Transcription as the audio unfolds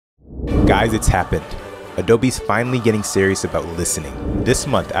Guys, it's happened. Adobe's finally getting serious about listening. This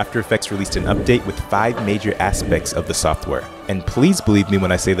month, After Effects released an update with 5 major aspects of the software. And please believe me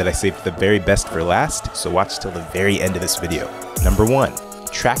when I say that I saved the very best for last, so watch till the very end of this video. Number 1.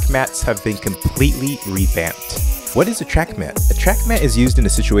 Track mats have been completely revamped. What is a track mat? A track mat is used in a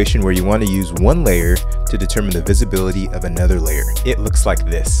situation where you want to use one layer to determine the visibility of another layer. It looks like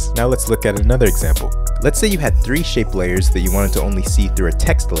this. Now let's look at another example. Let's say you had 3 shape layers that you wanted to only see through a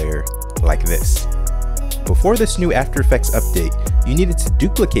text layer, like this. Before this new After Effects update, you needed to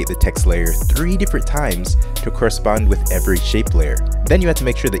duplicate the text layer 3 different times to correspond with every shape layer. Then you had to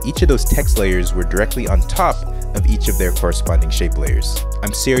make sure that each of those text layers were directly on top of each of their corresponding shape layers.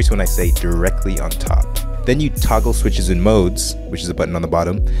 I'm serious when I say directly on top. Then you toggle switches and modes, which is a button on the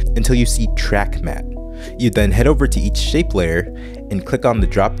bottom, until you see Track Mat. You then head over to each shape layer and click on the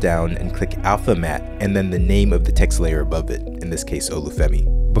drop down and click Alpha Mat and then the name of the text layer above it, in this case Olufemi.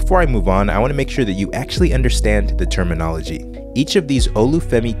 Before I move on, I want to make sure that you actually understand the terminology. Each of these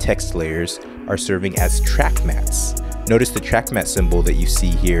Olufemi text layers are serving as track mats. Notice the track mat symbol that you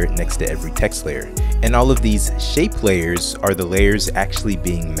see here next to every text layer. And all of these shape layers are the layers actually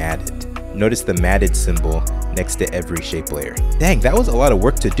being matted. Notice the matted symbol next to every shape layer. Dang, that was a lot of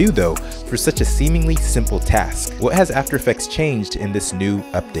work to do though, for such a seemingly simple task. What has After Effects changed in this new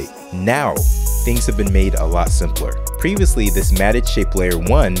update? Now, things have been made a lot simpler. Previously, this matted shape layer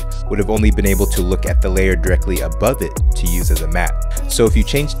 1 would have only been able to look at the layer directly above it to use as a mat. So if you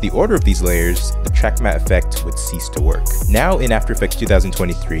changed the order of these layers, the track mat effect would cease to work. Now in After Effects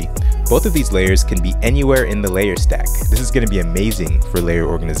 2023, both of these layers can be anywhere in the layer stack. This is going to be amazing for layer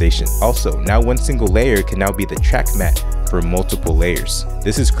organization. Also, now one single layer can now be the track mat for multiple layers.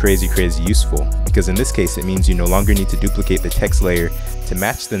 This is crazy useful, because in this case it means you no longer need to duplicate the text layer to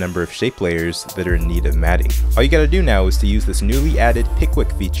match the number of shape layers that are in need of matting. All you gotta do now is to use this newly added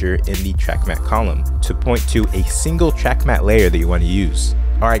Pickwick feature in the track mat column to point to a single track mat layer that you want to use.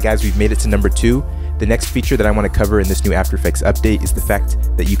 Alright guys, we've made it to number 2. The next feature that I want to cover in this new After Effects update is the fact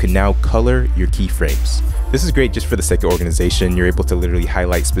that you can now color your keyframes. This is great just for the sake of organization. You're able to literally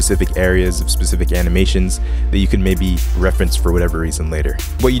highlight specific areas of specific animations that you can maybe reference for whatever reason later.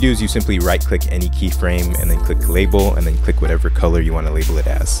 What you do is you simply right click any keyframe and then click label and then click whatever color you want to label it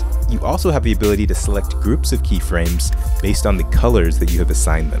as. You also have the ability to select groups of keyframes based on the colors that you have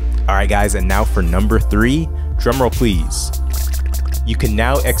assigned them. Alright guys, and now for number 3, drumroll please. You can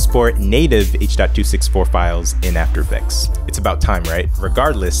now export native H.264 files in After Effects. It's about time, right?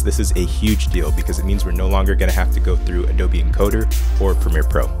 Regardless, this is a huge deal because it means we're no longer going to have to go through Adobe Encoder or Premiere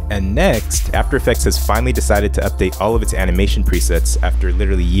Pro. And next, After Effects has finally decided to update all of its animation presets after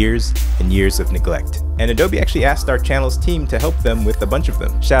literally years and years of neglect. And Adobe actually asked our channel's team to help them with a bunch of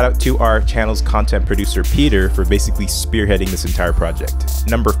them. Shout out to our channel's content producer Peter for basically spearheading this entire project.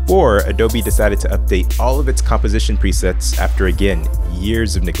 Number 4, Adobe decided to update all of its composition presets after, again,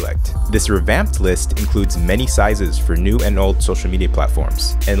 years of neglect. This revamped list includes many sizes for new and old social media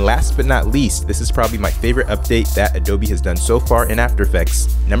platforms. And last but not least, this is probably my favorite update that Adobe has done so far in After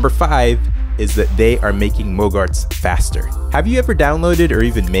Effects. Number 5 is that they are making Mogarts faster. Have you ever downloaded or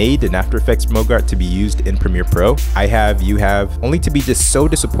even made an After Effects Mogart to be used in Premiere Pro? I have, you have, only to be just so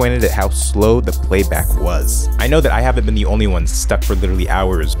disappointed at how slow the playback was. I know that I haven't been the only one stuck for literally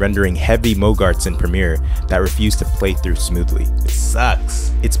hours rendering heavy Mogarts in Premiere that refuse to play through smoothly. It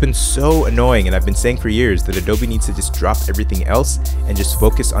sucks. It's been so annoying, and I've been saying for years that Adobe needs to just drop everything else and just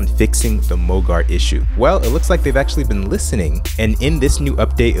focus on fixing the Mogart issue. Well, it looks like they've actually been listening, and in this new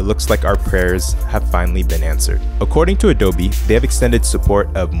update, it looks like our prayers have finally been answered. According to Adobe, they have extended support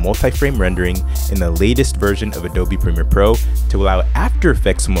of multi-frame rendering in the latest version of Adobe Premiere Pro to allow After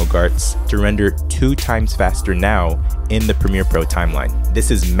Effects Mogarts to render 2 times faster now in the Premiere Pro timeline. This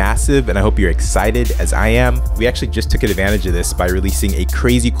is massive, and I hope you're excited as I am. We actually just took advantage of this by releasing a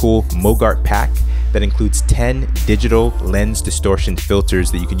crazy cool Mogart pack that includes 10 digital lens distortion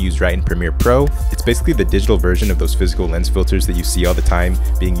filters that you can use right in Premiere Pro. It's basically the digital version of those physical lens filters that you see all the time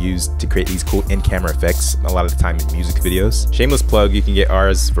being used to create these cool in-camera effects, a lot of the time in music videos. Shameless plug, you can get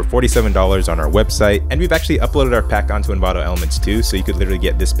ours for $47 on our website, and we've actually uploaded our pack onto Envato Elements too, so you could literally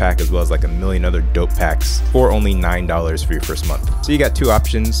get this pack as well as like a million other dope packs for only $9 for your first month. So you got 2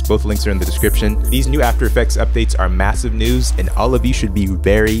 options, both links are in the description. These new After Effects updates are massive news, and all of you should be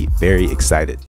very excited.